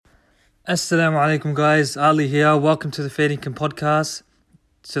Assalamu alaikum guys, Ali here, welcome to the Fair Income Podcast.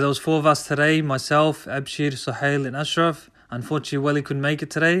 So there was four of us today, myself, Abshir, Suhail and Ashraf. Unfortunately, Wally couldn't make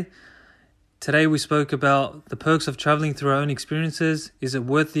it today. Today we spoke about the perks of travelling through our own experiences, is it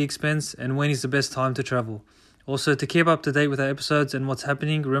worth the expense, and when is the best time to travel. Also, to keep up to date with our episodes and what's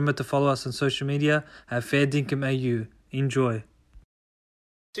happening, remember to follow us on social media at Fair Dinkum AU. Enjoy.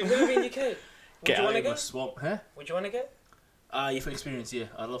 So you're going to be in UK? Get you out want to of my get? swamp, huh? Would you want to get? Yeah, for experience, yeah.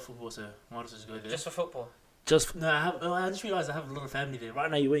 I love football, so why not just go there? Just for football? I just realised I have a lot of family there. Right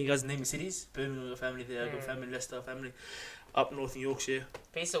now, when you guys naming cities, Birmingham, got family there, I've got family in Leicester, family up north in Yorkshire.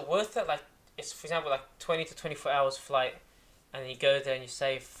 But is it worth it? Like, it's, for example, like 20 to 24 hours flight, and you go there and you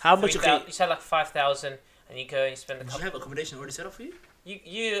save... How much? You save like 5,000, and you go and you spend a Did couple... you have accommodation already set up for you?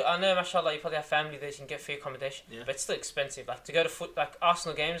 I know, mashallah, you probably have family there, so you can get free accommodation, Yeah. but it's still expensive. Like, to go to like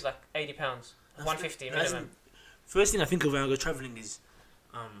Arsenal games, like £80, £150 minimum. First thing I think of when I go travelling is,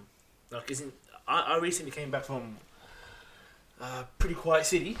 I recently came back from a pretty quiet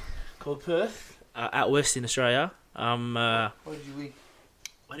city called Perth, out west in Australia. Why did you wink?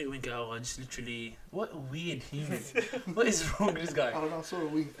 Why did we go? I just literally... What a weird human. What is wrong with this guy? I don't know, I saw a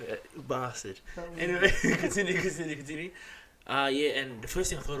wink. Bastard. That was- Anyway, continue. Yeah, and the first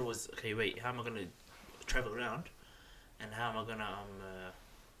thing I thought of was, okay, wait, how am I gonna travel around, and how am I gonna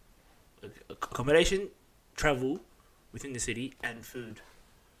accommodation, travel within the city, and food.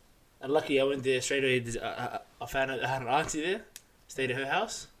 And lucky I went there straight away. I found out I had an auntie there, stayed at her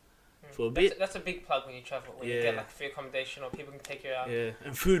house for a bit. That's a big plug when you travel, when you Yeah. get like free accommodation or people can take you out. Yeah,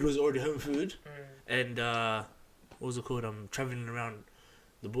 and food was already home food, Mm. and what was it called? I'm traveling around.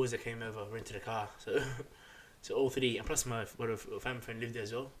 The boys that came over rented a car, so all three, and plus my family friend lived there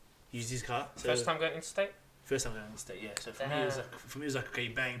as well. Used his car. So First time going interstate? First time going to state, yeah. So for me, it was like okay,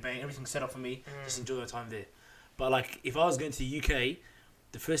 bang, everything's set up for me. Just enjoy my time there. But like, if I was going to the UK,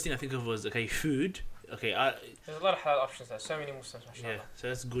 the first thing I think of was okay, food. Okay, There's a lot of halal options there. So many Muslims, mashallah. yeah, so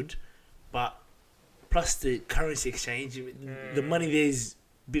that's good. But plus the currency exchange, the money there is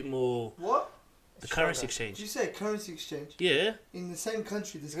a bit more. What? The It's currency stronger. exchange. Did you say currency exchange? Yeah. In the same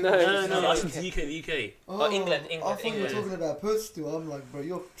country? There's No, currency no, I exchange? think the UK. Oh, England, I thought you were England. talking about Perth still. I'm like, bro,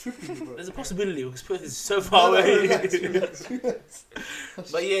 you're tripping, bro. There's a possibility because Perth is so far No, no, away. relax.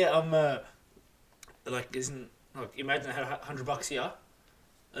 But yeah, like, imagine I had $100 here.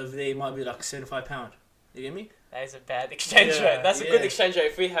 Over there, it might be like £75. You get me? That is a bad exchange Yeah, rate. That's a good yeah. exchange rate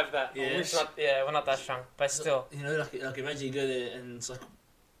if we have that. Yeah. We're not that strong, but still. You know, like imagine you go there and it's like,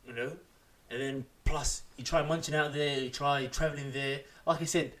 you know, and then plus you try munching out there, you try traveling there. Like I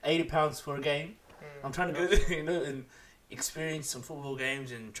said, £80 for a game. I'm trying to go there, you know, and experience some football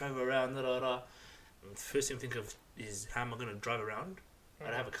games and travel around. And the first thing I think of is how am I going to drive around? I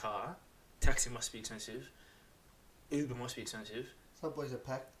don't have a car. Taxi must be expensive. Uber must be expensive. Subways are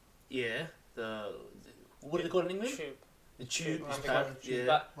packed. Yeah, what do they call it in English? Tube. The tube is Tube. packed. Yeah.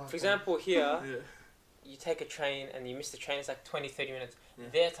 But for example, here Yeah. you take a train and you miss the train. It's like 20-30 minutes. Yeah.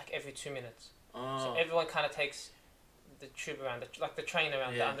 There it's like every 2 minutes. So Oh. everyone kind of takes the tube around, the train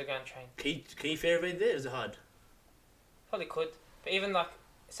around, the Yeah. underground train. Can you fare evade there? Or is it hard? Probably could, but even like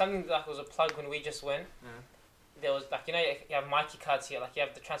something that was a plug when we just went. There was like, you know, you have Mikey cards here, like you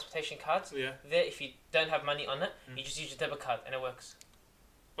have the transportation cards. Yeah. There, if you don't have money on it, you just use your debit card and it works.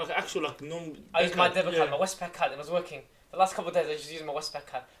 Like actual like non. I used my debit card, my Westpac card, and it was working. The last couple of days, I just used my Westpac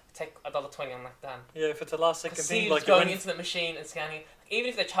card. I take $1.20, I'm like, done. Yeah, if it's a last second See, like going into the machine and scanning. Like, even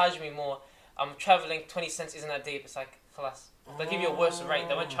if they charge me more, I'm traveling 20 cents isn't that deep. It's like, khalas. They'll give you a worse rate.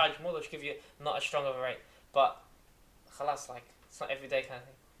 They won't charge more. They'll just give you not as strong of a rate. But khalas, like it's not everyday kind of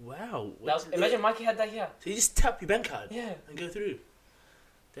thing. Wow. Imagine Mikey had that here. So you just tap your bank card Yeah. and go through.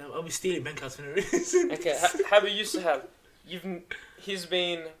 Damn, I'll be stealing bank cards for no reason. Okay, how about you, Sahab? He's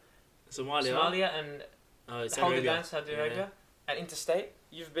been Somalia. and Saudi Holy Arabia. Land, Saudi Arabia, and interstate.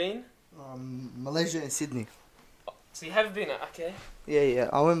 You've been. Malaysia and Sydney. So you have been. Okay. Yeah.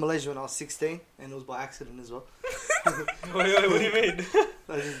 I went to Malaysia when I was 16, and it was by accident as well. What do you mean?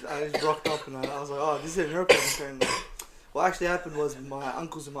 I just rocked up and I was like, oh, this is an airplane. And what actually happened was my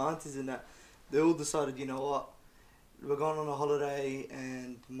uncles and my aunties and that, they all decided, you know what, we're going on a holiday,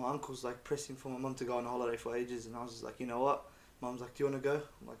 and my uncle's like pressing for my mum to go on a holiday for ages, and I was just like, you know what, Mum's like, do you want to go?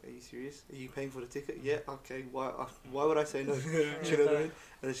 I'm like, are you serious? Are you paying for the ticket? Yeah, okay, why would I say no? Do you know what I mean?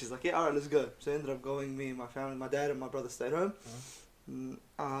 And then she's like, yeah, alright, let's go. So I ended up going, me and my family, my dad and my brother stayed home.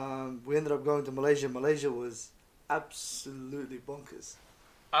 We ended up going to Malaysia. Malaysia was absolutely bonkers.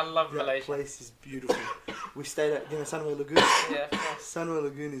 I love That Malaysia. place is beautiful. We stayed at Sunway Lagoon. Yeah, of course. Sunway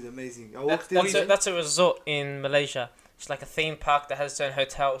Lagoon is amazing. I walked in. That's a resort in Malaysia. It's like a theme park that has its own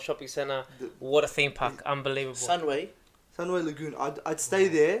hotel, shopping centre. The- What a theme park. Unbelievable. Sunway. Sunway Lagoon. I'd stay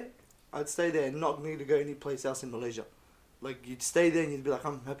there I'd stay there and not need to go any place else in Malaysia. Like you'd stay there and you'd be like,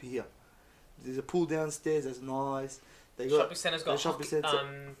 I'm happy here. There's a pool downstairs that's nice. They got Shopping centre's got shopping hockey,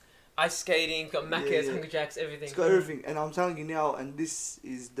 centre. ice skating, got Macca's, Yeah. Hungry Jacks, everything. It's got everything. And I'm telling you now, and this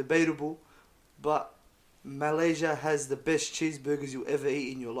is debatable, but Malaysia has the best cheeseburgers you'll ever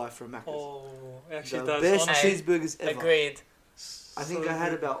eat in your life from Macca's. Oh, it actually The does. best honestly. cheeseburgers ever. Agreed. I think So I had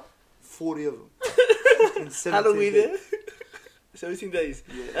good. about 40 of them. in 17 How long were you days. there? 17 days.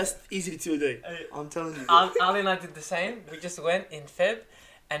 Yeah. That's easily 2 a day. I'm telling you. Ali and I did the same. We just went in Feb,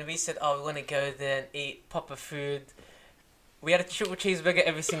 and we said, "Oh, we want to go there and eat proper food." We had a triple cheeseburger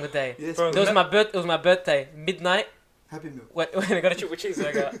every single day. Yes, Bro, It was my birthday. Midnight Happy Meal. when I got a triple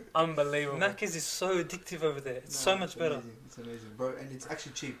cheeseburger. Unbelievable. Macca's is so addictive over there. It's so much better. Amazing. It's amazing, bro. And it's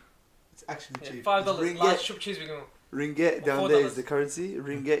actually cheap. It's actually Yeah, cheap. $5 Ringgit, large triple cheeseburger. ringgit down $4. there is the currency.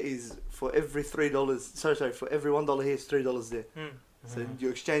 Ringgit is for every $3. Sorry, for every $1 here, it's $3 there. Mm. So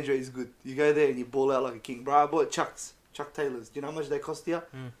your exchange rate is good. You go there and you ball out like a king. Bro, I bought Chuck Taylors. Do you know how much they cost here?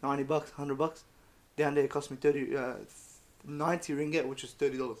 $90, $100. Down there it cost me 90 ringgit, which is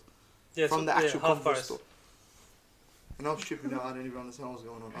 $30 Yeah, from the actual half Converse price. store. And I was tripping out. I didn't even understand what was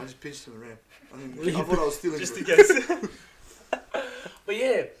going on. I just pinched him and ran. I thought I was stealing. Just bro. to guess. But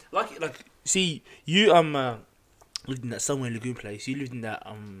yeah, like see, you lived in that somewhere in Lagoon place. You lived in that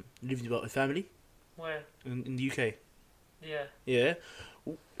lived with family Where? in the UK. Yeah. Yeah,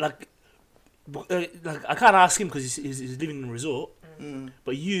 like I can't ask him because he's living in a resort. Mm.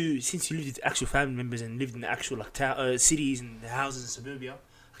 But you, since you lived with actual family members and lived in the actual like cities and the houses in suburbia,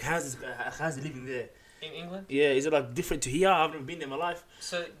 like how's the living there? In England. Yeah, is it like different to here? I've never been there in my life.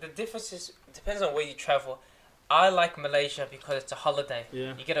 So the difference is depends on where you travel. I like Malaysia because it's a holiday.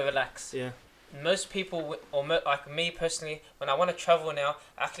 Yeah, You get to relax. yeah, Most people, like me personally, when I want to travel now,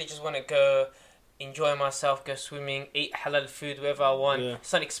 I actually just want to go enjoy myself, go swimming, eat halal food wherever I want. Yeah.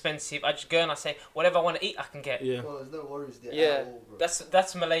 It's not expensive. I just go and I say whatever I want to eat, I can get. yeah. Well, there's no worries there Yeah, at all, bro.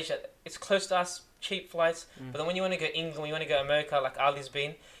 That's Malaysia. It's close to us, cheap flights. Mm. But then when you want to go England, when you want to go America, like Ali's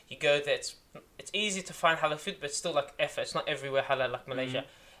been, you go there. It's easy to find halal food, but it's still like effort. It's not everywhere halal like Malaysia.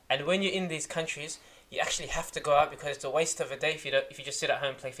 And when you're in these countries, you actually have to go out because it's a waste of a day if you just sit at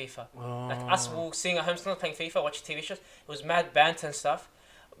home and play FIFA. Like us, Oh. all sitting at home, still playing FIFA, watching TV shows. It was mad banter and stuff,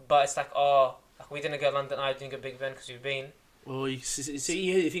 but it's like, oh, like we didn't go to London. I didn't go Big Ben because we've been. Well, you see,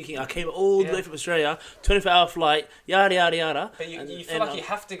 you're thinking I came all the Yeah. way from Australia, 24-hour flight, yada yada yada. But you and- feel and, like you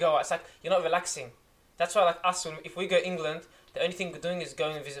have to go out. It's like you're not relaxing. That's why, like us, if we go England, the only thing we're doing is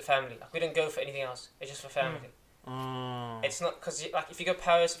going and visit family. Like we don't go for anything else. It's just for family. Oh. It's not because like if you go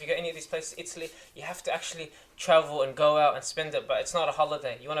Paris, if you go any of these places, Italy, you have to actually travel and go out and spend it. But it's not a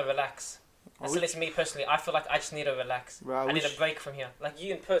holiday. You want to relax. That's at least me personally. I feel like I just need to relax. Bro, I need a break from here. Like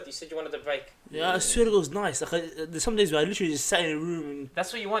you in Perth, you said you wanted a break. Yeah, I swear it was nice. Like there's some days where I literally just sat in a room and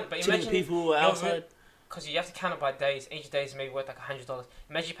That's what you want. But chilling imagine with people outside. because you have to count it by days. Each day is maybe worth like $100.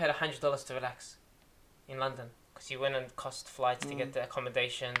 Imagine you paid $100 to relax in London because you went and cost flights to get the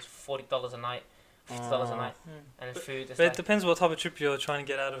accommodations, $40 a night, $50 a night, and then food. It's But it like, depends what type of trip you're trying to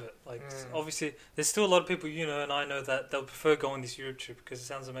get out of it. Like, obviously, there's still a lot of people you know and I know that they'll prefer going this Europe trip because it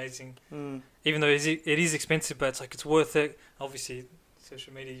sounds amazing. Mm. Even though it is expensive, but it's like it's worth it. Obviously,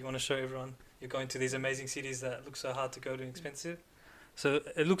 social media, you want to show everyone you're going to these amazing cities that look so hard to go to and expensive. So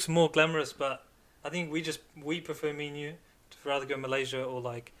it looks more glamorous, but I think we prefer, me and you, to rather go Malaysia or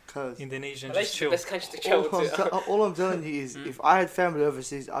like Cause Indonesia and Malaysia's just the chill. best country to travel to. all I'm telling you is, if I had family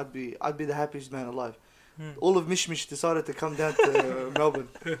overseas, I'd be the happiest man alive. Hmm. All of Mishmish decided to come down to Melbourne.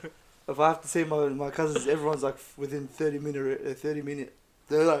 If I have to see my cousins, everyone's like within 30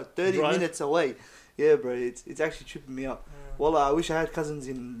 Drive? minutes away. Yeah, bro, it's actually tripping me out. Well, I wish I had cousins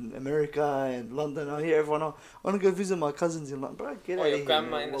in America and London. I hear everyone, I want to go visit my cousins in London. Bro, get Or out of your here. grandma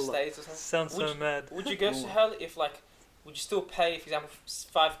man. in the Wallah. States or something. Sounds so Would mad. Would you go to hell if like, would you still pay, for example,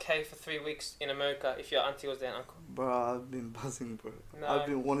 5K for 3 weeks in America if your auntie was there and uncle? Bro, I've been buzzing, bro. No. I've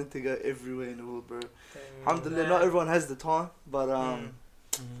been wanting to go everywhere in the world, bro. Nah. Alhamdulillah, not everyone has the time, but Mm.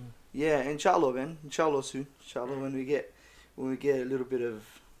 yeah, inshallah, man. Inshallah soon. Inshallah, when we get a little bit of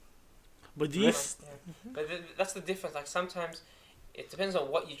But do you? rest. Yeah. But that's the difference. Like sometimes it depends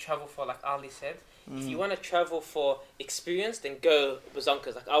on what you travel for. Like Ali said, if you Mm. want to travel for experience, then go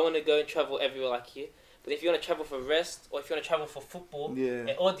bazonkas. Like I want to go and travel everywhere like you. But if you want to travel for rest or if you want to travel for football,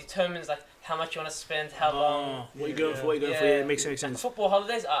 Yeah. it all determines like how much you want to spend, how long. What you going Yeah. for? What you going for? Yeah. Yeah, it makes Like, sense. football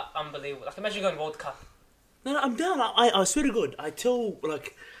holidays are unbelievable. Like imagine going World Cup. No, I'm down. I swear to God, I tell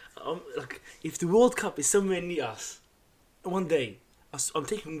like if the World Cup is somewhere near us, one day I'm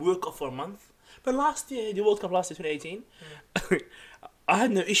taking work off for a month. But last year, the World Cup last year, 2018, I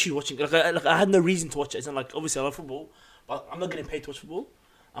had no issue watching. I had no reason to watch it. It's not like obviously I love football, but I'm not getting paid to watch football.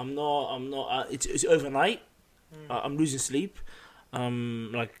 I'm not. It's overnight. I'm losing sleep.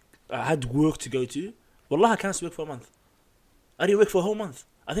 Like I had work to go to. Wallah, I can't work for a month. I didn't work for a whole month.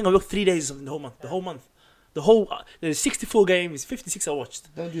 I think I worked 3 days or something the whole month. The whole month. The whole there's 64 games, 56 I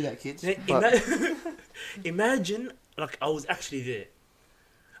watched. Don't do that, kids. Imagine like I was actually there.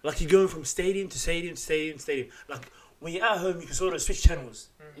 Like you're going from stadium to stadium to stadium to stadium. Like when you're at home, you can sort of switch channels.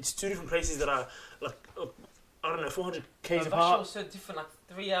 It's two different places that are like I don't know, 400 k's apart. was so different, like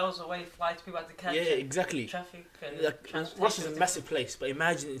 3 hours away, flights people had to catch. Yeah, exactly. Traffic and Like transportation. Russia's a massive place, but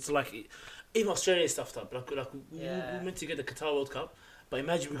imagine it's like even Australia is stuffed up. Like we meant to get the Qatar World Cup, but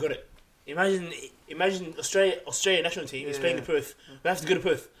imagine we got it. Imagine Australia national team is playing in Perth. We have to go to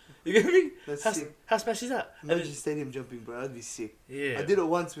Perth. You get me? That's How sick. smash is that? Imagine stadium jumping, bro. That'd be sick. Yeah. I did it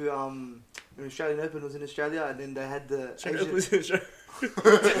once with when Australian Open was in Australia, and then they had the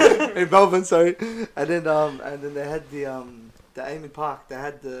in Melbourne, sorry, and then they had the Amey Park. They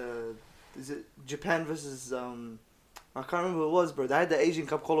had is it Japan versus I can't remember what it was, bro. They had the Asian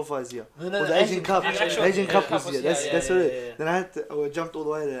Cup qualifiers here. No, Or the Asian Cup. Asian Cup was here. That's what it. Yeah. Then I jumped all the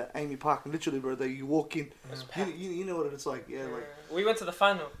way to Amey Park, and literally, bro, you walk in. It was packed. You know what it's like, yeah, like. We went to the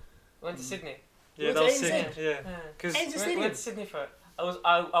final. We went to Sydney. Yeah, What's that was ANZ? sick. Yeah, because We went to Sydney for it.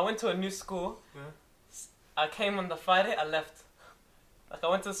 I went to a new school. I came on the Friday. I left. Like I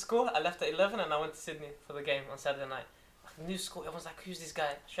went to school. I left at 11, and I went to Sydney for the game on Saturday night. New school. Everyone's like, "Who's this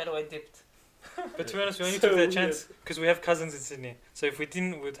guy?" Straight away dipped. But to be honest, we only So took that weird. chance because we have cousins in Sydney. So if we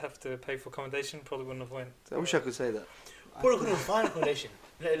didn't, we'd have to pay for accommodation. Probably wouldn't have went. I wish I could say that. Probably couldn't find accommodation.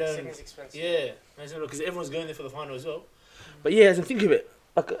 Let alone, Sydney's expensive. yeah, because everyone's going there for the final as well. But yeah, as I think of it,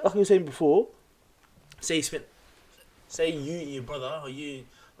 like I was saying before, say you and your brother, or you,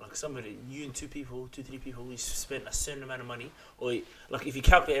 like somebody, you and 2, 3 people, you spent a certain amount of money, or like if you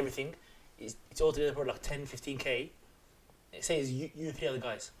calculate everything, it's altogether probably like 10, 15k. Say it's you and 3 other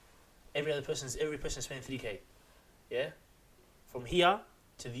guys. Every person's spending 3k. Yeah? From here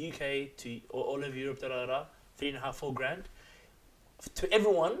to the UK to all over Europe, 3.5, 4 grand. To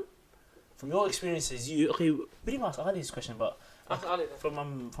everyone, from your experiences, we didn't ask Ali this question, but Ask Ali then.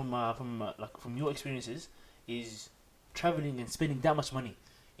 from your experiences, is traveling and spending that much money.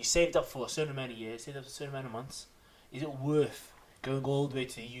 You saved up for a certain amount of years, saved up for a certain amount of months. Is it worth going all the way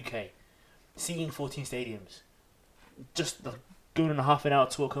to the UK, seeing 14 stadiums, just like going on a half an hour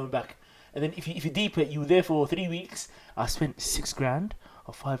tour, coming back, and then if you deep it, you were there for 3 weeks. I spent 6 grand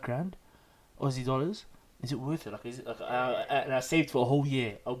or 5 grand, Aussie dollars. Is it worth it? Like, is it like and I saved for a whole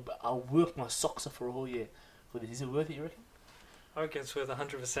year. I worked my socks off for a whole year for this. Is it worth it? You reckon? I reckon it's worth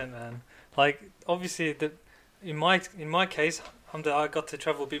 100%, man. Like obviously, in my case, I got to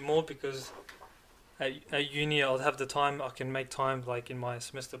travel a bit more because at uni I'll have the time. I can make time like in my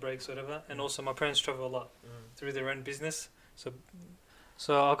semester breaks, or whatever. And also my parents travel a lot through their own business, so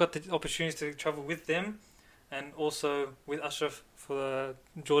I got the opportunity to travel with them, and also with Ashraf for the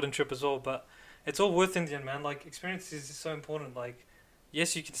Jordan trip as well. But it's all worth it in the end, man. Like experiences is so important. Like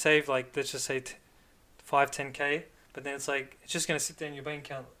yes, you can save like let's just say 5-10k, but then it's like it's just gonna sit there in your bank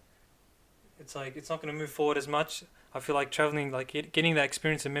account. It's like it's not gonna move forward as much. I feel like traveling, like getting that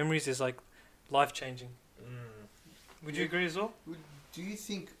experience and memories is like life changing. Would you agree as well? Do you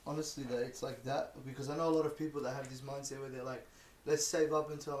think honestly that it's like that? Because I know a lot of people that have this mindset where they're like, let's save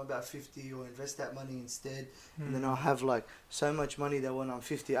up until I'm about 50 or invest that money instead, and then I'll have like so much money that when I'm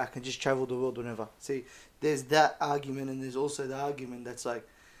 50 I can just travel the world whenever. See, there's that argument, and there's also the argument that's like,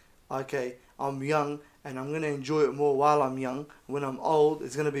 okay, I'm young and I'm going to enjoy it more while I'm young. When I'm old,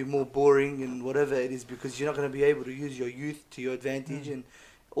 it's going to be more boring and whatever it is, because you're not going to be able to use your youth to your advantage and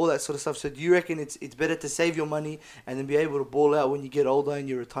all that sort of stuff. So do you reckon it's better to save your money and then be able to ball out when you get older in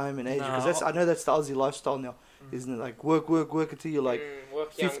your retirement age? Because I know that's the Aussie lifestyle now, isn't it? Like work until you're like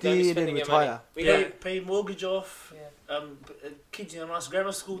Work young, 50 don't be and then spending your retire. money. We Pay, don't. pay mortgage off. Yeah. Kids in a nice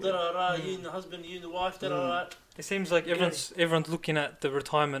grammar school. You and the husband, you and the wife. It seems like everyone's looking at the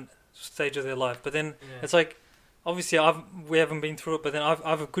retirement stage of their life, but then it's like obviously we haven't been through it, but then I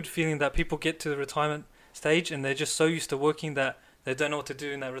have a good feeling that people get to the retirement stage and they're just so used to working that they don't know what to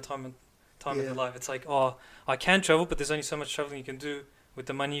do in that retirement time of their life. It's like, oh, I can travel, but there's only so much traveling you can do with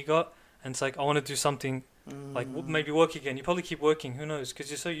the money you got, and it's like I want to do something like maybe work again. You probably keep working, who knows, because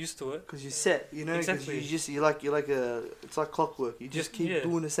you're so used to it. Because you're set, you know. Exactly. You're like it's like clockwork. You just keep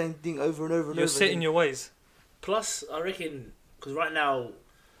doing the same thing over and over and over. You're set in your ways. Plus, I reckon, because right now,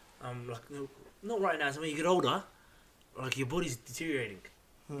 not right now. So when you get older, like your body's deteriorating.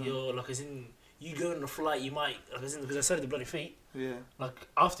 You're like, as in, you go on a flight, you might, like, as in, because I started the bloody feet. Yeah. Like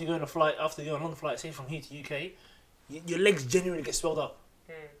after you go on a long flight, say from here to UK, your legs genuinely get swelled up.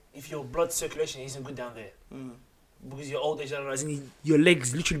 If your blood circulation isn't good down there. because your old age, as in your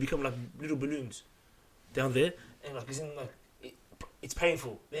legs literally become like little balloons down there, and like, it's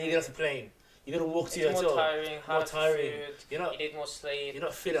painful. Then you get off the plane. You gotta walk to your It's hotel. more tiring, harder tiring. food, You're not. you need more sleep, You're not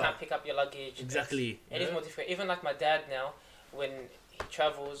you fitter. can't pick up your luggage. Exactly. It is more difficult. Even like my dad now, when he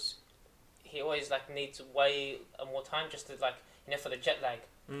travels, he always like needs way more time just to like, you know, for the jet lag.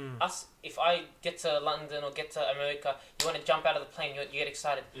 Us, if I get to London or get to America, you want to jump out of the plane, you get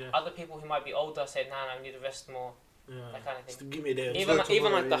excited. Yeah. Other people who might be older say, nah, I need to rest more, Yeah. that kind of thing. Just give me a day. Even Slow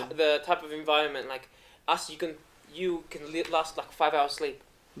even like tomorrow, the type of environment, like us, you can last like 5 hours sleep.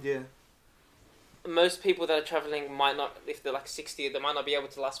 Yeah. Most people that are traveling might not, if they're like 60, they might not be able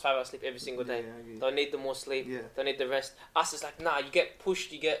to last 5 hours sleep every single day. Yeah, I agree. They'll need the more sleep. Yeah. They'll need the rest. Us, is like, nah, you get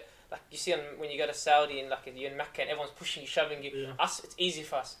pushed, you get, like, you see when you go to Saudi and like you're in Mecca and everyone's pushing you, shoving you. Yeah. Us, it's easy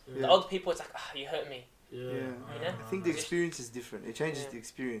for us. Yeah. The older people, it's like, you hurt me. Yeah. Yeah. You know? I think the experience is different. It changes Yeah. the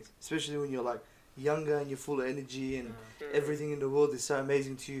experience, especially when you're like younger and you're full of energy and Mm. everything in the world is so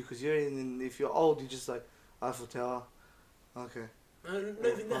amazing to you. Because if you're old, you're just like Eiffel Tower. Okay. No,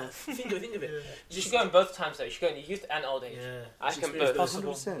 even that. Think of it. You should go in both times though. You should go in your youth and old age. Yeah. I Just can experience both.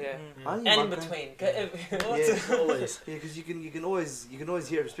 both. 100%. Yeah. I And need my in grand- between. Yeah. Always. Yeah, because you can always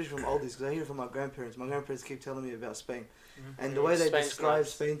hear, especially from oldies. Because I hear it from my grandparents. My grandparents keep telling me about Spain, and the way they Spain's describe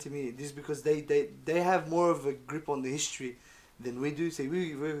nice. Spain to me, this is because they have more of a grip on the history than we do. See,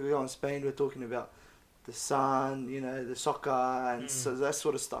 we go on Spain, we're talking about the sun, you know, the soccer and so that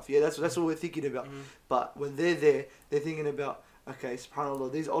sort of stuff. Yeah, that's what we're thinking about. But when they're there, they're thinking about, okay,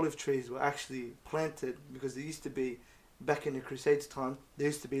 subhanAllah, these olive trees were actually planted because there used to be, back in the Crusades time, there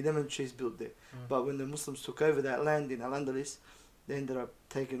used to be lemon trees built there. But when the Muslims took over that land in Al-Andalus, they ended up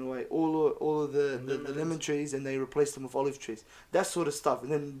taking away all of the lemon trees and they replaced them with olive trees. That sort of stuff.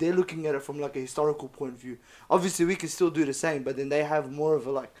 And then they're looking at it from like a historical point of view. Obviously, we can still do the same, but then they have more of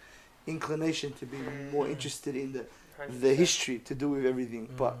a like inclination to be more interested in the 100%. history to do with everything.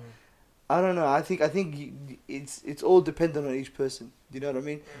 But I don't know. I think it's all dependent on each person. Do you know what I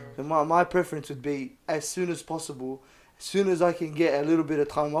mean? So my preference would be as soon as possible. As soon as I can get a little bit of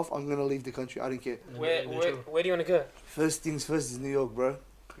time off, I'm gonna leave the country. I don't care. Where do you want to go? First things first is New York, bro.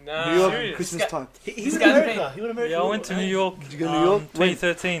 No. New York, serious? Christmas time. He This went guy's America. He went America. Yeah, I went to New York. Did you go to New York? When?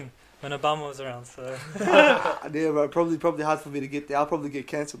 2013 when Obama was around. So Yeah, bro. Probably hard for me to get there. I'll probably get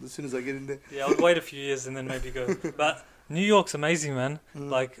cancelled as soon as I get in there. yeah, I'll wait a few years and then maybe go. But New York's amazing, man.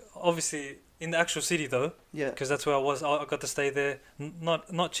 Like obviously in the actual city though, Yeah. because that's where I was. I got to stay there.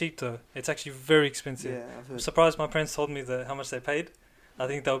 Not cheap though. It's actually very expensive. Yeah, I've I'm heard. surprised my parents told me how much they paid. I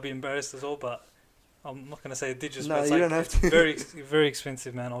think they would be embarrassed as well, but I'm not gonna say digits. No, but it's you like, don't have it's to. very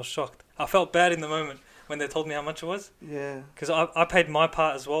expensive, man. I was shocked. I felt bad in the moment when they told me how much it was, Yeah. because I paid my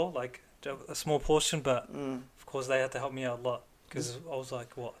part as well, like a small portion, but Mm. of course they had to help me out a lot because I was like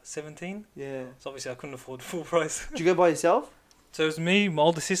 17, Yeah. so obviously I couldn't afford full price. Did you go by yourself? So it was me, my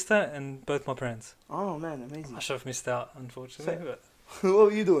older sister, and both my parents. Oh man, amazing. I should have missed out, unfortunately. But What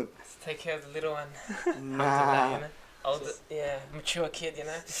were you doing? Take care of the little one. Nah. You know? Mature kid, you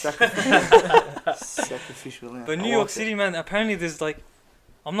know? Sacrificial. Yeah. But I New York like it. City, man, apparently there's like,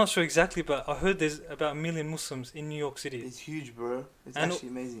 I'm not sure exactly, but I heard there's about 1 million Muslims in New York City. It's huge, bro. It's And- actually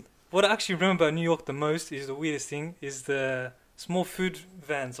amazing. What I actually remember about New York the most is the weirdest thing is the small food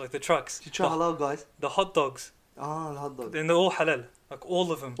vans, like the trucks, Did you try halal, guys? the hot dogs, Ah, the hot dog. and they're all halal, like all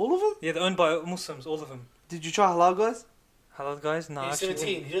of them. All of them? Yeah, they're owned by Muslims, all of them. Did you try halal, guys? Halal guys? No, He's actually.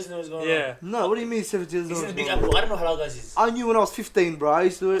 17. He doesn't know what's going on. Yeah. No, what do you mean 17 He's in the Big years old? Apple. I don't know how halal guys is. I knew when I was 15, bro. I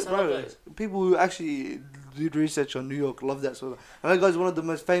used to, What's halal bro. guys? People who actually did research on New York love that sort of. Halal guys is one of the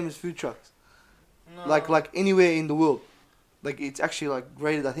most famous food trucks, No. like anywhere in the world. Like it's actually like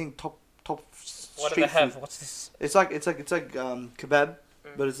rated, I think top What do street they have? food. What's this? It's like kebab,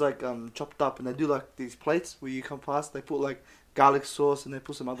 but it's like chopped up, and they do like these plates where you come past. They put like garlic sauce and they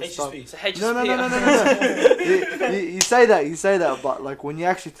put some other stuff. HSP. It's a HSP. No. you say that, but like when you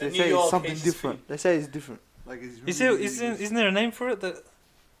actually The they New say York it's something HSP. different. They say it's different. Like it's Is really, there, really isn't there a name for it? That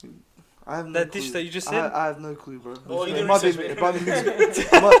I have no that clue. dish that you just said? I have no clue, bro. Oh, you it do might be research, it might be mixed.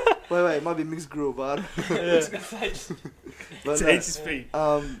 It might be mixed grill, but I don't- but It's no. HSP.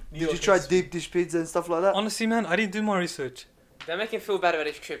 Did you York try HSP. deep dish pizza and stuff like that? Honestly, man, I didn't do my research. They make him feel bad about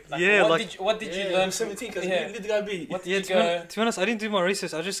his trip. Like, Yeah, what did you learn from 17 because yeah. did the guy be? What did Yeah, you to go? be honest, I didn't do my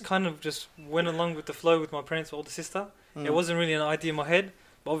research. I just kind of just went along with the flow with my parents' older sister. Mm. It wasn't really an idea in my head,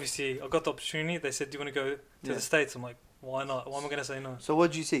 but obviously I got the opportunity. They said, "Do you want to go to Yeah. the States?" I'm like, "Why not? Why am I gonna say no?" So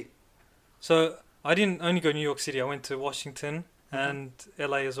what did you see? So I didn't only go New York City. I went to Washington and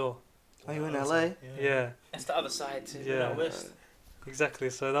LA as well. Oh, you in LA? Yeah, That's the other side too. Yeah. West. exactly.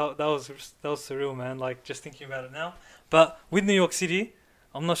 So that was surreal, man. Like just thinking about it now. But with New York City,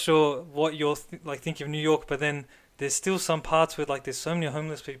 I'm not sure what you're thinking of New York, but then there's still some parts where like there's so many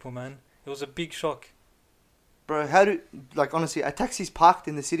homeless people, man. It was a big shock. Bro, how do like honestly? Are taxis parked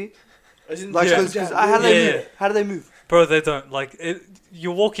in the city? As in, Like, Yeah. cause how do they Yeah. move? How do they move? Bro, they don't. Like,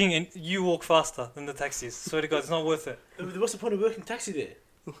 you're walking and you walk faster than the taxis. Swear to God, it's not worth it. What's the point of working taxi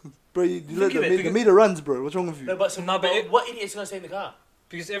there? Bro, you let Think of it, the because- meter runs, bro. What's wrong with you? No, but, so, No, but what idiot's gonna stay in the car?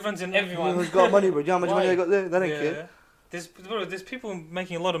 Because everyone's in Everyone. Everyone's got money, bro. Do you know how much money Why? they got there? They don't care. There's people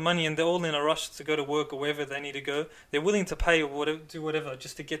making a lot of money and they're all in a rush to go to work or wherever they need to go. They're willing to pay or whatever, do whatever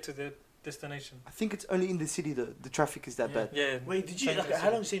just to get to their destination. I think it's only in the city though. The traffic is that Yeah. bad. Yeah. Wait, did you? Same Like, as how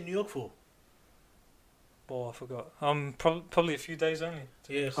the- long did you stay in New York for? Oh, I forgot. Probably a few days only.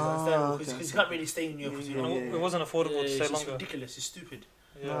 Yeah, because okay. you can't really stay in New York for too You long. know, Yeah. It wasn't affordable to it's stay just longer. ridiculous. It's stupid.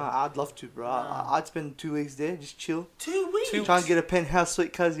 Yeah. Nah, I'd love to, bro. Nah. I'd spend 2 weeks there, just chill. 2 weeks. Two- Try and get a penthouse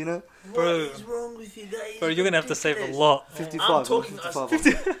suite, cuz, you know? Bro. What is wrong with you? That is Bro, you're gonna have to save a ridiculous. lot. 55. I'm talking-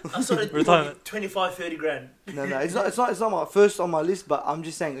 55. I started Retirement. 25, 30 grand. No, it's not my first on my list, but I'm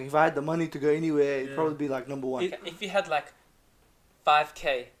just saying, like, if I had the money to go anywhere, it'd Yeah. probably be like number one. If you had like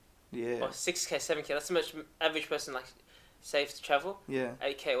 5k Yeah, or 6k, 7k, that's how much average person like saves to travel. yeah.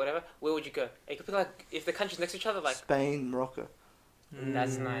 8k, whatever. Where would you go? You could pick like if the countries next to each other, like Spain, Morocco.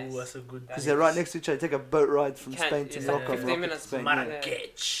 That's Ooh, nice. That's a good. Because they're right next to each other. Take a boat ride from Can't- Spain to it's like Morocco. 15 Morocco to minutes. Spain. Mara- Yeah.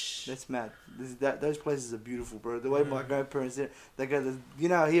 Marrakech. That's mad. Those places are beautiful, bro. The way my grandparents did, they go, you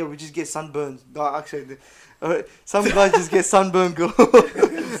know, here we just get sunburns. No, actually, some guys just get sunburn girl.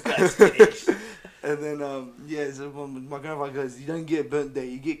 This guy's finished. And then so my grandfather goes, you don't get burnt there,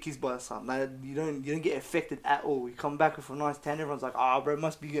 you get kissed by the sun. Like, you don't get affected at all. You come back with a nice tan, everyone's like, bro, it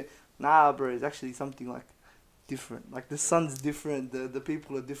must be good. Nah, bro, it's actually something like different. Like the sun's different, the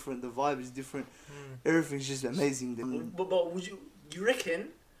people are different, the vibe is different. Everything's just amazing. Then But would you reckon,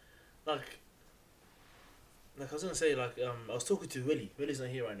 like I was gonna say, like I was talking to Willie. Willie's not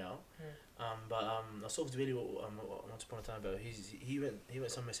here right now. But I was talking to Willie once upon a time about he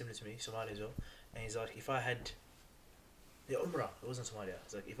went somewhere similar to me, Somalia as well, and he's like, if I had the Umrah, it wasn't Somalia.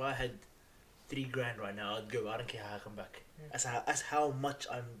 It's like if I had $3 right now, I'd go. I don't care how I come back. That's how much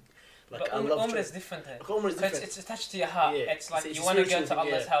I'm like. but I love Umrah is different. Eh? Like, Umrah is different. It's attached to your heart. Yeah. It's like It's you a want to go spiritual to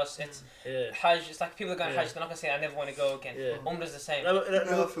thing, Allah's yeah. house. It's Yeah. Hajj. It's like people are going Yeah. Hajj. They're not gonna say I never want to go again. Yeah. Umrah's the same.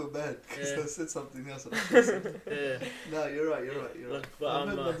 No, feel bad because I said something else. yeah. No, you're right. Like, but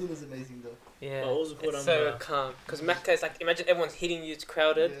Medina's amazing though. Yeah. But also called It's so calm. Because Mecca is like, imagine everyone's hitting you. It's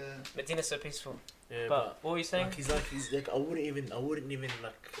crowded. Medina's so peaceful. Yeah, But what were you saying? he's like I wouldn't even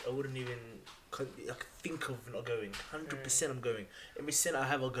think of not going. 100% I'm going. Every cent I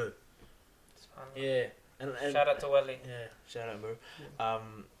have, I'll go. Yeah, and Shout out to Wally. yeah, shout out, bro.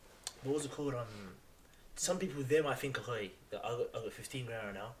 What was it called? Some people there might think, okay, that I got 15 grand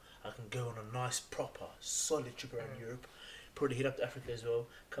right now. I can go on a nice, proper, solid trip around Europe. Probably hit up to Africa as well.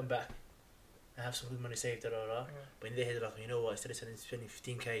 Come back and have some good money saved. But in their head, they're like, you know what? Instead of spending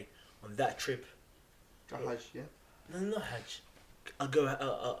 15k on that trip, Hajj, yeah. no, not Hajj. I'll go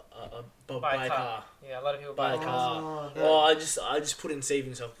buy a car. Yeah, a lot of people Buy buy a cars. car. that- Oh, I just put in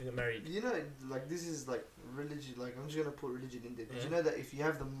savings so I can get married. You know, like this is like religion. Like I'm just gonna put religion in there. Did Yeah. you know that if you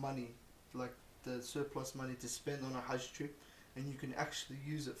have the money, like the surplus money to spend on a Hajj trip, and you can actually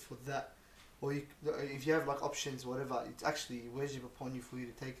use it for that, or if you have like options, whatever, it's actually wajib upon you for you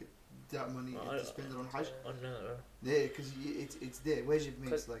to take it, that money and to spend it on Hajj. I don't know, bro. Yeah, because it's there. Wajib means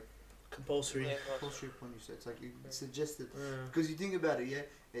 'Cause- Uh, like Compulsory. Yeah, compulsory upon you. So it's like it's suggested. Mm. Because you think about it, yeah,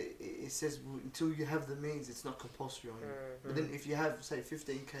 it says until you have the means, it's not compulsory on you. But then if you have say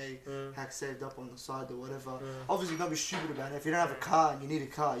 15k hack saved up on the side or whatever, obviously don't be stupid about it. If you don't have a car and you need a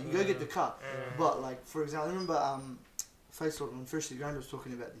car, you go get the car. But like for example, I remember Faisal on Firstly Grand was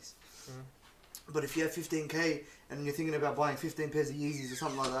talking about this. But if you have 15k and you're thinking about buying 15 pairs of Yeezys or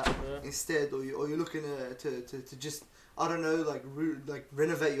something like that instead, or you're looking to just I don't know like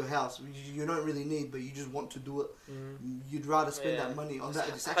renovate your house, you don't really need, but you just want to do it. You'd rather spend Yeah. that money on It's that.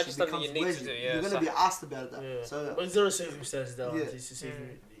 It Hajj just is actually something becomes you need to wajib. do, yeah, You're gonna so- be asked about that. Yeah. So But there are circumstances that Yeah.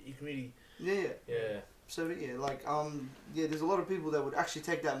 you can really yeah. yeah. So yeah, like there's a lot of people that would actually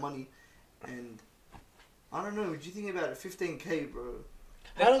take that money, and I don't know. What do you think about it? 15k, bro.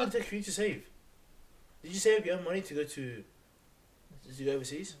 How long did it take for you to save? Did you save your own money to go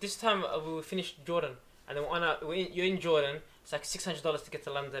overseas? This time we finished Jordan, and then you're in Jordan. It's like $600 to get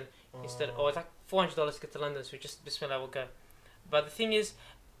to London instead, or it's like $400 to get to London. So we just Bismillah will go. But the thing is,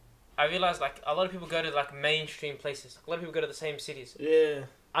 I realized like a lot of people go to like mainstream places. A lot of people go to the same cities. Yeah.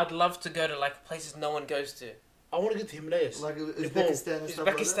 I'd love to go to like places no one goes to. I want to go to Himalayas. Like Nepal. Uzbekistan and stuff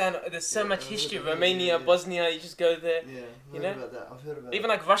like that. Uzbekistan, there's so Yeah, much I've history. heard about that, Romania, yeah. Bosnia, you just go there. Yeah, You I've know? heard about that. I've heard about Even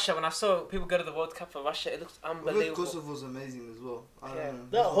like Russia, when I saw people go to the World Cup for Russia, it looks that. I've heard unbelievable. Kosovo's amazing as well. I don't Yeah. know.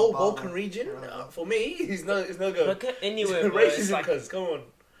 That There's whole Albanah, Balkan region, yeah. for me, is no go. Look at anywhere, bro. It's Racism, like, cuz, come on.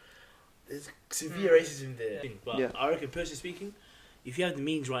 There's severe racism there. But Yeah. I reckon, personally speaking, if you have the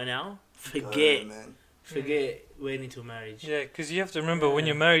means right now, God, forget man. waiting into a marriage. Yeah, because you have to remember when Yeah.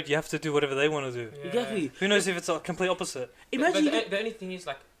 you're married, you have to do whatever they want to do. yeah. Exactly. Who knows if it's a complete opposite? Imagine. But the only thing is,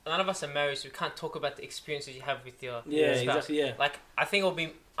 like, none of us are married, so we can't talk about the experiences you have with your Yeah, spouse. exactly. Yeah. Like, I think it'll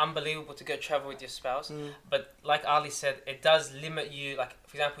be unbelievable to go travel with your spouse, Mm, but like Ali said, it does limit you. Like,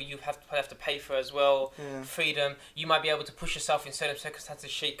 for example, you have to pay for as well. yeah. Freedom. You might be able to push yourself in certain circumstances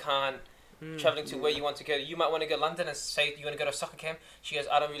she can't. Mm. Traveling to Yeah. where you want to go. You might want to go to London and say you want to go to a soccer camp. She goes,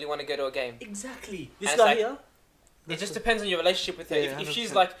 I don't really want to go to a game. Exactly. This And guy it's here. It just depends on your relationship with her. Yeah, If she's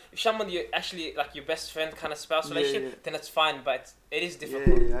 100%. like, if someone you actually like your best friend kind of spouse Yeah, relationship, yeah. then it's fine. But it is Yeah,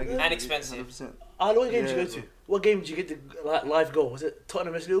 difficult. yeah, I get And you, expensive. 100%. What game did you Yeah, go to? bro. What game did you get the live goal? Was it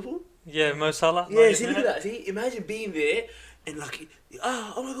Tottenham vs Liverpool? Yeah, Mo Salah. Yeah, see, look at that. See, imagine being there and like,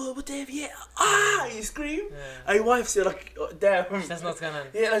 oh my god, what the hell? Yeah, you scream. Yeah. And your wife said like, oh, damn. That's not going on.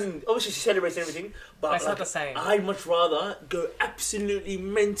 Yeah, listen, obviously she celebrates everything, but That's like, not the same. I'd much rather go absolutely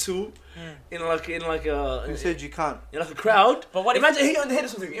mental Mm. in like a You said you can't. a crowd. But what if Imagine hitting you on the head or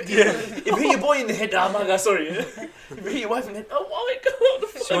something. If you hit your boy in the head, oh my god, sorry. If you hit your wife in the head, oh my god, what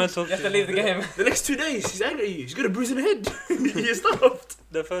the She fuck? wants to you have to leave the game? The next 2 days, she's angry at you. She's got a bruise in the head. You're stuffed.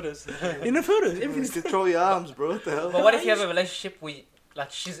 The photos. In the photos, You everything's control your arms, bro. What the hell? But what if you have a relationship where,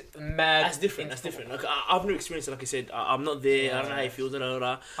 like, she's mad? That's different. That's into different. Like I've no experience. Like I said, I'm not there. I don't know how it feels.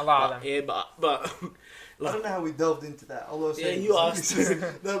 Allah But, Alam. yeah, but I don't know how we delved into that. All I was Yeah, saying you is-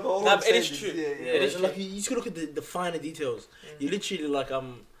 asked. No, but all No, I'm but it is saying true. Yeah, yeah, It it's is like you just gotta look at the finer details. You literally like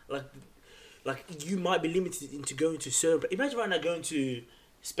you might be limited into going to certain. Imagine right now going to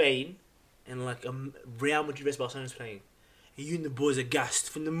Spain, and like Real Madrid vs Barcelona's playing, and you and the boys are gassed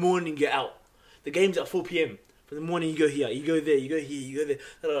from the morning. Get out. The game's at 4 p.m. From the morning, you go here, you go there, you go here, you go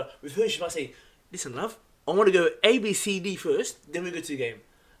there. With her, she might say, "Listen, love, I want to go A, B, C, D first, then we go to the game."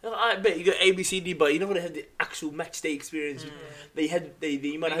 I bet you go A, B, C, D, but you're not gonna have the actual match day experience. They had,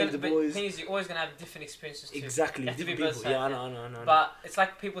 you might have the But boys. the thing is, you're always gonna have different experiences too. Exactly, You have to be different both people. Yeah, I sides, know. But it's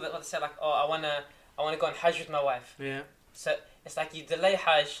like people that say like, oh, I wanna go on Hajj with my wife. Yeah. So it's like you delay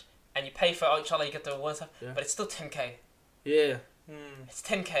Hajj and you pay for it, inshallah you get the reward stuff, Yeah. but it's still 10k. Yeah, Mm. It's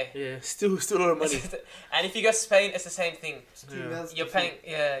 10k. yeah. Still a lot of money. And if you go to Spain, it's the same thing. Yeah. You're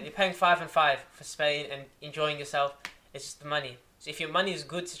paying 5 and 5 for Spain and enjoying yourself. It's just the money. So if your money is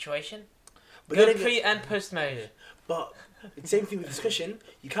good situation, But go then again- pre and post marriage. Yeah. But the same thing with discussion.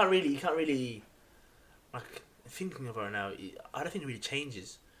 You can't really like thinking of it right now. I don't think it really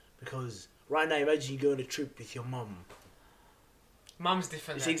changes because right now, imagine you go on a trip with your mum. Mum's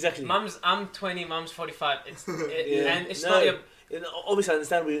different. It's then. exactly. I'm 20. Mum's 45. Yeah. And it's No. not your. And obviously, I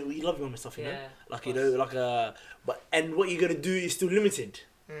understand we love your mum and stuff, you know. Yeah. Like but and what you're gonna do is still limited.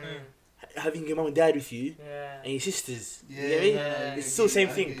 Mm. Having your mum and dad with you Yeah. and your sisters. Yeah, You know what I mean? yeah, It's still the same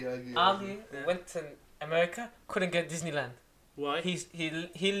thing. Ali went to America, couldn't get Disneyland. Why?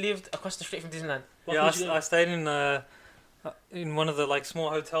 He lived across the street from Disneyland. Why Yeah, couldn't you go? I stayed in one of the like small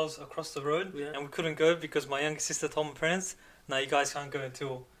hotels across the road, Yeah. and we couldn't go because my younger sister told my parents, "No, you guys can't go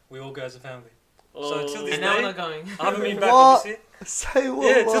until we all go as a family." So till this And now day- I'm not going. I haven't been back, What? obviously. Say what?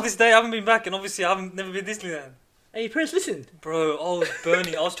 Yeah, till what? this day I haven't been back, and obviously I haven't never been to Disneyland. Hey, your parents listened. Bro, I was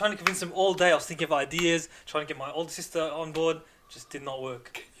burning. I was trying to convince them all day. I was thinking of ideas, trying to get my older sister on board. Just did not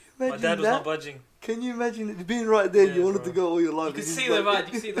work. My Imagine dad was that. not budging. Can you imagine it being right there? Yeah, You wanted bro. to go all your life. You can It's see just the like-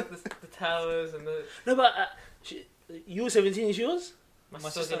 ride. You see like the towers and the. No, but you were 17. Is yours? My My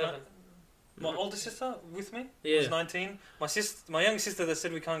sister's sister, 11. My older sister with me Yeah. was 19. My younger sister that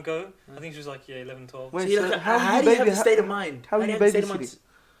said we can't go, I think she was like 11, 12. Wait, See, so like, how how you do you have baby? the state of mind? how do you have the state of babysitting? mind?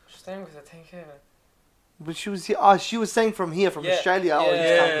 Staying with her 10k. But she was here. Oh, she was saying from here, from Yeah, Australia. Oh, yeah,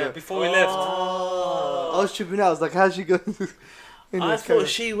 you can't Yeah, go. before we left. I was tripping out. I was like, how's she going? I thought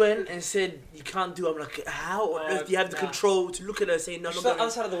she went and said you can't do it. I'm like, how on earth do you have the nah. control to look at her and say no? She's I'm on the not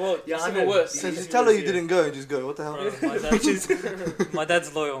other side of the world. Yeah, it's I even know. worse. So Yeah. just tell her you didn't go and just go. What the hell? Bro, my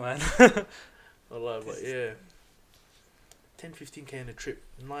dad's loyal, man. Allah, but yeah. 10-15k in a trip,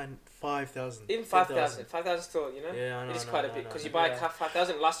 5,000. Even 5,000. 5,000 still, you know? Yeah, I know. It is I know, quite I a know, bit I because know. you buy Yeah. a car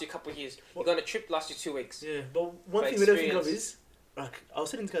 5,000, it lasts you a couple of years. What? You go on a trip, lasts you 2 weeks. Yeah, but one For thing we don't think of experience. is, like, I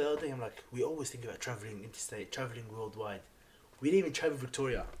was telling this guy the other day, I'm like, we always think about traveling interstate, traveling worldwide. We didn't even travel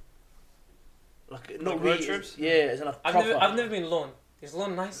Victoria. Like, not Like road really. trips? Yeah, it's like I've proper. never been alone. Is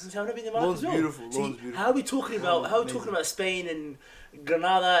Lawn nice? I've never been to Morocco Lawn's as well. beautiful. See, Lawn's beautiful. how are we talking about? How are we Amazing. talking about Spain and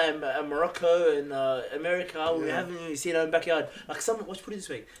Granada and Morocco and America? We Yeah. haven't even seen our own backyard. Like some, let's put it this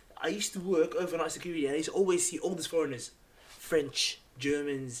way: I used to work overnight security, and I used to always see all these foreigners, French,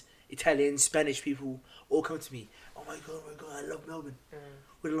 Germans, Italians, Spanish people, all come to me. Oh my god, I love Melbourne.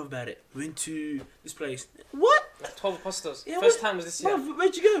 What do I love about it? Went to this place. What? Like 12 Apostles. Yeah, First what- time was this year. Bruv,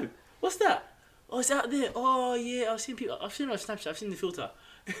 where'd you go? What's that? Oh, it's out there. Oh yeah, I've seen people. I've seen it on Snapchat. I've seen the filter.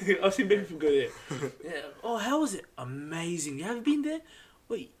 I've seen many people go there. Yeah. Oh, how was it? Amazing. You haven't been there?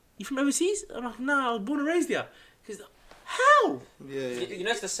 Wait, you from overseas? I'm like, nah, I was born and raised there. Cause how? Yeah, yeah. You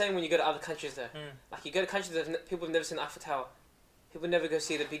know it's the same when you go to other countries there. Mm. Like you go to countries that people have never seen the Eiffel Tower. People never go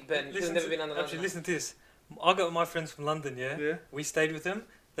see the Big Ben. People have never been under Actually, London. listen to this. I got my friends from London, yeah? Yeah. We stayed with them.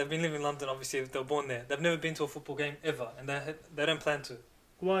 They've been living in London, obviously, they were born there. They've never been to a football game ever, and they don't plan to.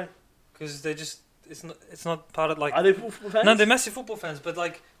 Why? Because it's not part of, like... Are they football fans? No, they're massive football fans, but,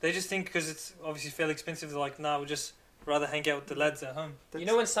 like, they just think because it's obviously fairly expensive, they're like, nah, we'll just rather hang out with the lads at home. You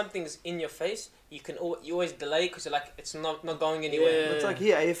know when something's in your face, you always delay because you're like it's not going anywhere. Yeah. It's like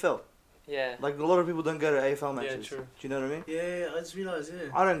here, AFL. Yeah. Like a lot of people don't go to AFL matches. Yeah, true. Do you know what I mean? Yeah, I just realised. Yeah.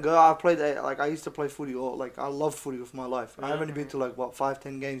 I don't go. I played like I used to play footy, or like I love footy with my life. Yeah. I've only been to like what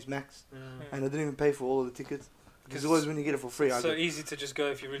 5-10 games max, Yeah. and I didn't even pay for all of the tickets. Because Because always when you get it for free, I It's so go. easy to just go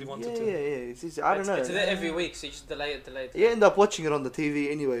if you really wanted Yeah, to. yeah, yeah. It's easy. I don't know. It's there every week, so you just delay it. You end up watching it on the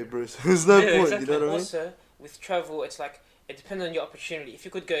TV anyway, Bruce. There's no Yeah, point. exactly. You know what I mean? Also, with travel, it's like it depends on your opportunity. If you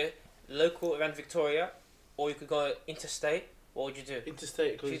could go local around Victoria, or you could go interstate, what would you do?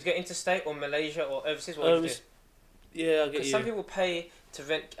 Interstate. If you could go interstate or Malaysia or overseas, what would you do? Yeah, I get Because you. some people pay to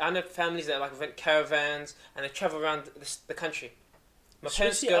rent. I know families that like rent caravans and they travel around the country. My So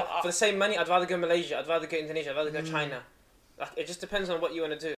parents see, go I- for the same money. I'd rather go Malaysia. I'd rather go Indonesia. I'd rather go Mm. China. Like it just depends on what you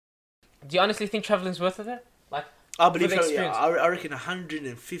want to do. Do you honestly think traveling's worth it? There? I believe for the so, yeah. experience. I reckon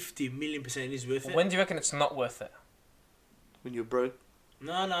 150 million % is worth it. When do you reckon it's not worth it? When you're broke.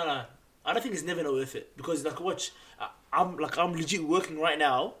 No. I don't think it's never not worth it because like watch, I'm legit working right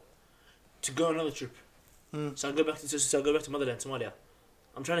now to go on another trip. Mm. So I go back to motherland, Somalia.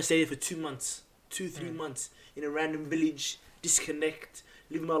 I'm trying to stay there for 2 months, 2-3 months in a random village, disconnect,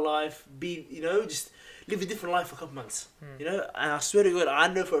 live my life, just live a different life for a couple months. You know, and I swear to God, I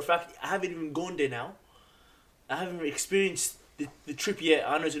know for a fact I haven't even gone there now. I haven't experienced the trip yet.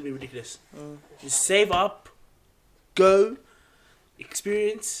 I know it's gonna be ridiculous. Mm. Just save up, go,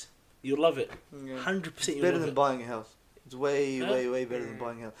 experience. You'll love it. Yeah. 100%. It's You'll better love than it. buying a house. It's way, Yeah. way better than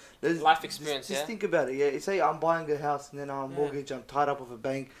buying a house. There's- Life experience, Just yeah? think about it. Yeah, say I'm buying a house and then I'm Yeah. mortgage. I'm tied up with a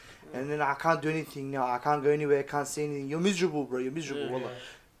bank, and then I can't do anything now. I can't go anywhere. Can't see anything. You're miserable, bro. You're miserable. Yeah, Wallah. yeah.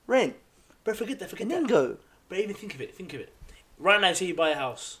 Rent But forget that. and then go. But even think of it. Right now, say you buy a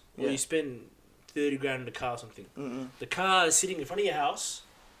house, or Yeah. you spend 30 grand on a car or something. Mm-mm. The car is sitting in front of your house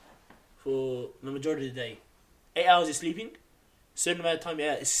for the majority of the day. 8 hours you're sleeping. Certain amount of time,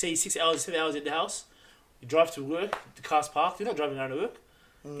 yeah, say 6 hours, 7 hours at the house. You drive to work. The car's parked. You're not driving around to work.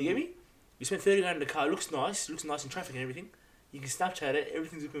 You get me? You spend 30 grand in the car. It looks nice in traffic and everything. You can Snapchat it.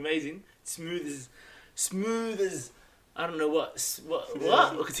 Everything's looking amazing. Smooth as I don't know what.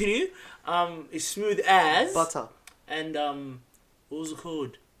 Yeah. We'll continue. It's smooth as Butter. and what was it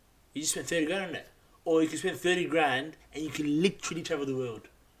called? You just spent 30 grand on it. Or you can spend 30 grand and you can literally travel the world.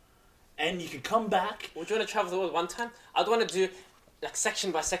 And you can come back. Would you want to travel the world one time? I'd want to do like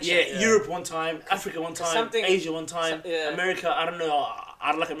section by section. Yeah, Europe one time, Africa one time, something- Asia one time, yeah. America, I don't know.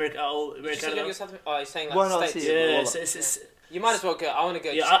 I like America. You America. should I give don't know. yourself. Oh, you're saying like Why not states. see it? Yeah, Wallah. it's You might as well go. I want to go.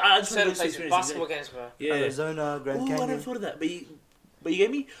 Yeah, I just certain want to places. experience Basketball games, bro. yeah. Arizona, Grand Oh, I never Canyon. thought of that. But you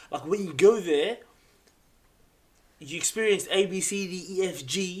get me? Like when you go there, you experience A, B, C, D, E, F,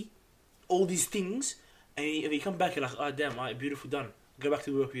 G, all these things, and you come back and like, oh damn, alright, beautiful, done. Go back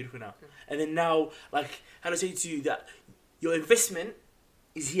to work, beautiful now. And then now, like, how do I say to you that your investment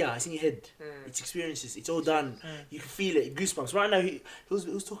is here, it's in your head. It's experiences, it's all done. You can feel it, goosebumps. Right now, he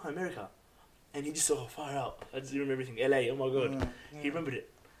was talking America, and he just saw far out. I just remember everything. LA, oh my god, he remembered it.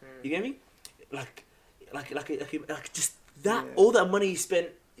 You get me? Like just that, Yeah. all that money he spent.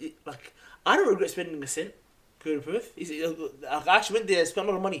 Like, I don't regret spending a cent. Go to Perth. I actually went there and spent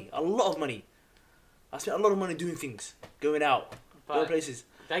a lot of money. I spent a lot of money doing things, going out, going But places.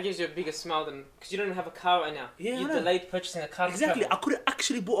 that gives you a bigger smile than because you don't even have a car right now. Yeah, I you know. delayed purchasing a car. to Exactly. I travel. could have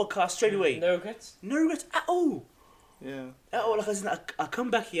actually bought a car straight away. No regrets. No regrets at all. Yeah. At all. Like I said, I come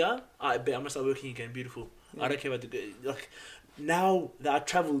back here. I bet I'm gonna start working again. Beautiful. I don't care about like now that I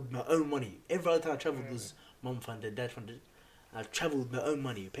travelled my own money. Every other time I travelled was mum funded, dad funded. I've travelled my own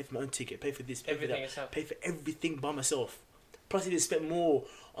money, pay for my own ticket, pay for this, pay Everything for that, yourself. pay for everything by myself. Plus, I spent more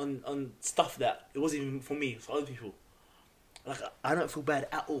on stuff that it wasn't even for me, for other people. like I don't feel bad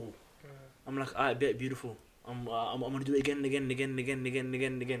at all. I'm like, alright, bet, beautiful. I'm gonna do it again and again and again and again and again and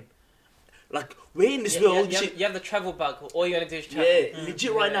again and again. Like we're in this world. You have the travel bug. All you gotta do is travel. Yeah,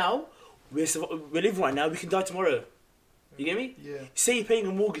 legit. Right now, we're living right now. We can die tomorrow. You get me? Yeah. Say you're paying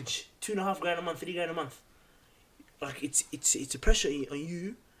a mortgage, $2.5 a month, $3 a month. Like it's a pressure on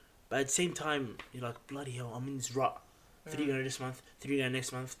you, but at the same time you're like, bloody hell, I'm in this rut. $3 this month,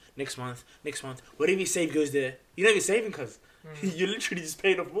 $3 next month. Whatever you save goes there. You're not even saving, cause you're literally just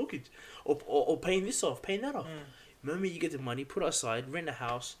paying off mortgage, or paying this off, paying that off. The moment you get the money, put it aside, rent a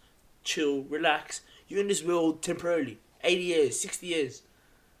house, chill, relax. You're in this world temporarily, 80 years, 60 years.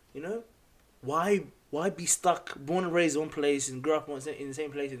 You know, why be stuck, born and raised in one place, and grow up in the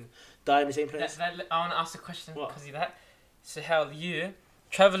same place, and die in the same place? I want to ask a question because of that. So how you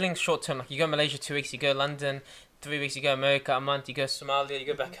traveling short term? Like you go Malaysia 2 weeks, you go London 3 weeks, you go America a month, you go Somalia, you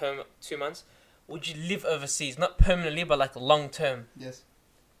go back home 2 months. Would you live overseas, not permanently, but like long term? Yes.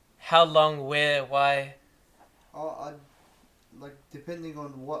 How long? Where? Why? I like depending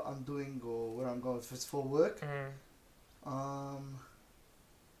on what I'm doing or where I'm going. If it's for work,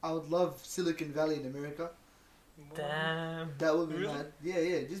 I would love Silicon Valley in America. Damn. That would be Really? mad.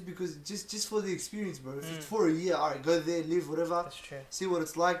 Yeah. Just because, just for the experience, bro. If it's for a year, alright, go there, live, whatever. That's true. See what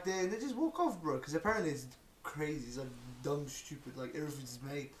it's like there, and then just walk off, bro. Because apparently it's crazy. It's like dumb, stupid. Like everything's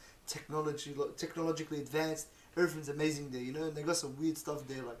made technologically advanced. Everything's amazing there, you know. And they got some weird stuff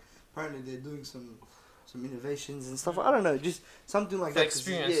there. Like apparently they're doing some innovations and stuff. I don't know, just something like The that. 'Cause,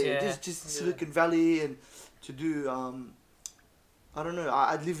 experience, just Silicon Valley and to do. I don't know.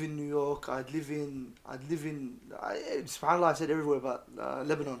 I'd live in New York. I'd live in. SubhanAllah, I said everywhere, but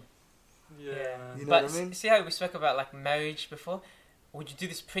Lebanon. Yeah. You know But what I mean? see how we spoke about like marriage before? Would you do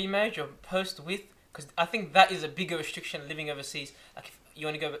this pre-marriage or post-with? Because I think that is a bigger restriction living overseas. Like if you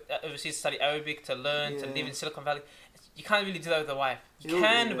want to go overseas to study Arabic, to learn, to live in Silicon Valley, you can't really do that with a wife. You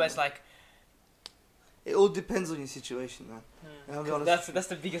can, but it's like... It all depends on your situation, man. And I'll be honest, That's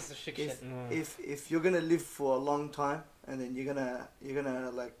the biggest restriction. if you're gonna live for a long time and then you're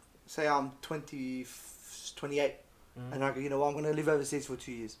gonna like say I'm 28 and I go, you know what, I'm gonna live overseas for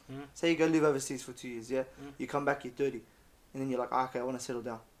 2 years. Say you go live overseas for 2 years, yeah. You come back, you're 30, and then you're like, okay, I want to settle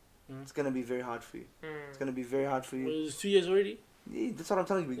down. It's gonna be very hard for you. It's gonna be very hard for you. Well, it's 2 years already. Yeah, that's what I'm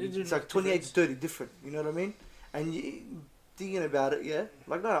telling you. It's It's like 28 to 30 different. You know what I mean? And you, thinking about it, yeah.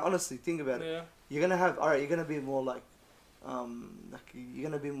 Like no, honestly, think about it. Yeah. You're gonna have you're gonna be more like you're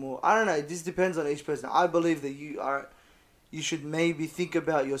gonna be more. I don't know. It just depends on each person. I believe that you should maybe think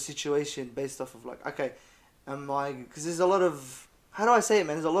about your situation based off of like, okay, because there's a lot of, how do I say it,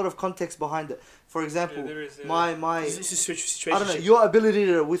 man? There's a lot of context behind it. For example, there is, my This is situation. I don't know, your ability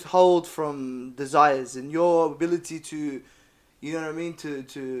to withhold from desires and your ability to, you know what I mean,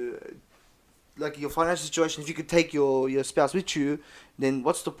 to like your financial situation. If you could take your spouse with you, then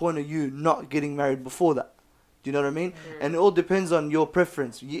what's the point of you not getting married before that? Do you know what I mean? And it all depends on your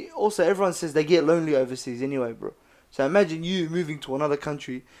preference. Also, everyone says they get lonely overseas anyway, bro. So imagine you moving to another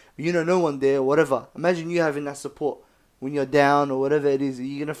country, you know no one there or whatever. Imagine you having that support when you're down or whatever it is.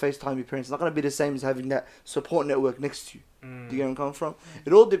 You're going to FaceTime your parents. It's not going to be the same as having that support network next to you. Do you get where I'm coming from?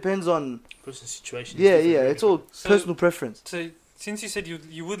 It all depends on... person's situation. Yeah, it's all personal preference. So, since you said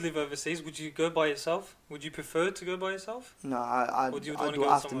you would live overseas, would you go by yourself? Would you prefer to go by yourself? No, I Or do you do wanna it go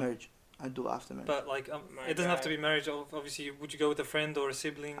after somewhere? marriage. I do it after marriage. But like, it doesn't have to be marriage. Obviously, would you go with a friend or a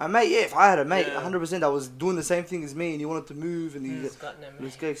sibling? A mate, yeah, if I had a mate, Yeah. 100% that was doing the same thing as me and he wanted to move and He's got no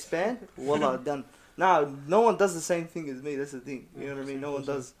let's man. go expand, wallah, done. Now, no one does the same thing as me, that's the thing. You know what I mean? No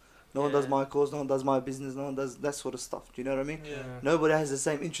one does my course, no one does my business, no one does that sort of stuff. Do you know what I mean? Yeah. Nobody has the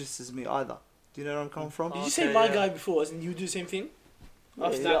same interests as me either. Do you know where I'm coming from? Did you say Okay, my yeah. guy before? And you do the same thing?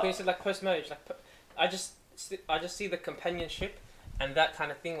 After that, when you said like post-marriage, like I just see the companionship and that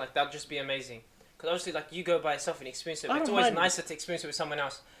kind of thing, like that'd just be amazing. Because obviously, like you go by yourself and experience it. I It's don't always mind. nicer to experience it with someone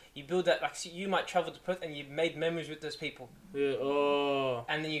else. You build that, like you might travel to Perth and you've made memories with those people, Yeah. Oh.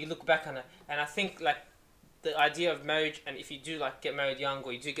 and then you look back on it. And I think like the idea of marriage, and if you do like get married young,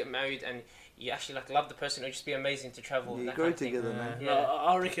 or you do get married and you actually like love the person, it'll just be amazing to travel. You that grow kind of thing. together, man. No,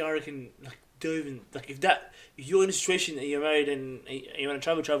 I reckon, like, don't even, like, if you're in a situation that you're married and you want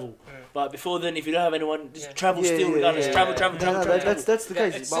to travel. But before then, if you don't have anyone, just travel Yeah, still, yeah, regardless. yeah, Travel. That's the Yeah,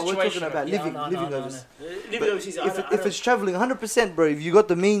 case. it's But we're talking situational. about living overseas. Living But overseas, if it's traveling, 100%, bro. If you got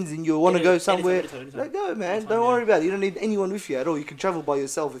the means and you want to go somewhere, like no, man, Anytime, don't yeah. worry about it. You don't need anyone with you at all. You can travel by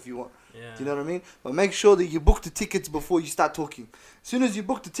yourself if you want. Yeah. Do you know what I mean? But make sure that you book the tickets before you start talking. As soon as you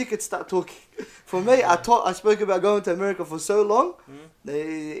book the tickets, start talking. For me, I spoke about going to America for so long.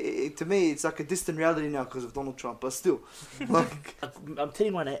 To me, it's like a distant reality now because of Donald Trump. But still, like, I'm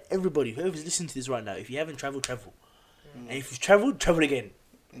telling you right now, everybody, whoever's listening to this right now, if you haven't traveled, travel. And if you've travelled, travel again.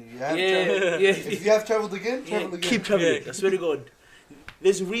 If you have travelled again, travel again. Keep travelling. I swear to God.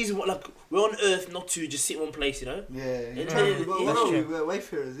 There's a reason why, like, we're on Earth not to just sit in one place, you know? Yeah. Travel, We're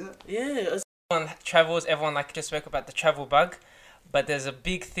wayfarers, isn't it? Yeah. Everyone travels. Everyone like just spoke about the travel bug, but there's a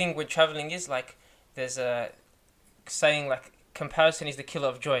big thing with traveling is like there's a saying like comparison is the killer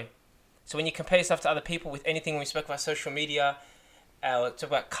of joy. So when you compare yourself to other people with anything, when we spoke about social media, talk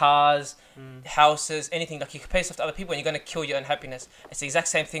about cars, houses, anything, like you compare yourself to other people and you're going to kill your own happiness. It's the exact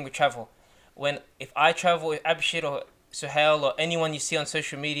same thing with travel. If I travel with Abshir or Suhail or anyone you see on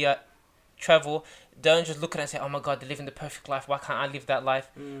social media travel, don't just look at it and say, oh my God, they're living the perfect life, why can't I live that life?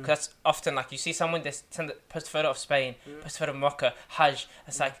 Because that's often like you see someone, they post a photo of Spain, post a photo of Morocco, Hajj,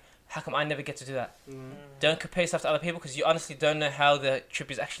 it's like, how come I never get to do that? Don't compare yourself to other people because you honestly don't know how the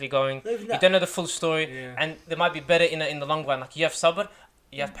trip is actually going. You don't know the full story, and they might be better in the long run. Like you have sabr,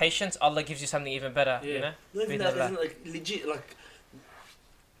 you have patience, Allah gives you something even better, you know? Not even that, isn't like legit, like,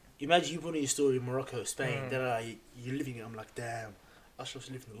 imagine you put in your story in Morocco, Spain, you're living it, I'm like, damn, Ashraf's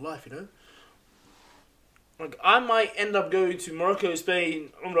living the life, you know? Like, I might end up going to Morocco, Spain,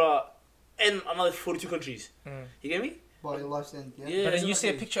 Umrah, and another 42 countries. You get me? By your life's end, But then you see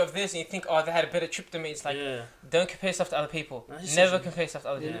a picture of this and you think, oh, they had a better trip than me. It's like, don't compare yourself to other people. Never compare yourself to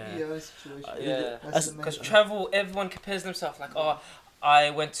other people. Because travel, everyone compares themselves. Like, oh,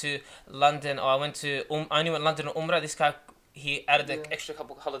 I went to London, or I only went to London on Umrah. This guy, he added the extra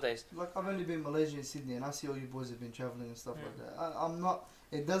couple of holidays. Like, I've only been Malaysia and Sydney, and I see all you boys have been travelling and stuff like that. I'm not.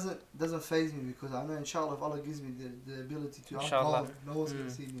 It doesn't faze me because I know, inshallah, if Allah gives me the ability to, inshallah, no one's gonna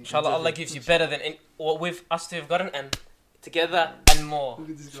see me. Inshallah, Allah gives you better than what we've us two have gotten, and together and more.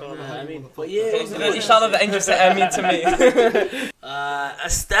 I mean, but yeah, inshallah, the angels say Ameen to me.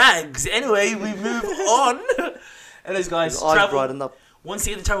 Stags. Anyway, we move on. Anyways, guys, brighten up. Once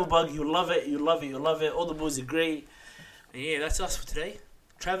you get the travel bug, you'll love it. You'll love it. You'll love it. All the boys are great. And yeah, that's us for today.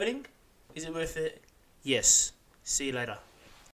 Traveling, is it worth it? Yes. See you later.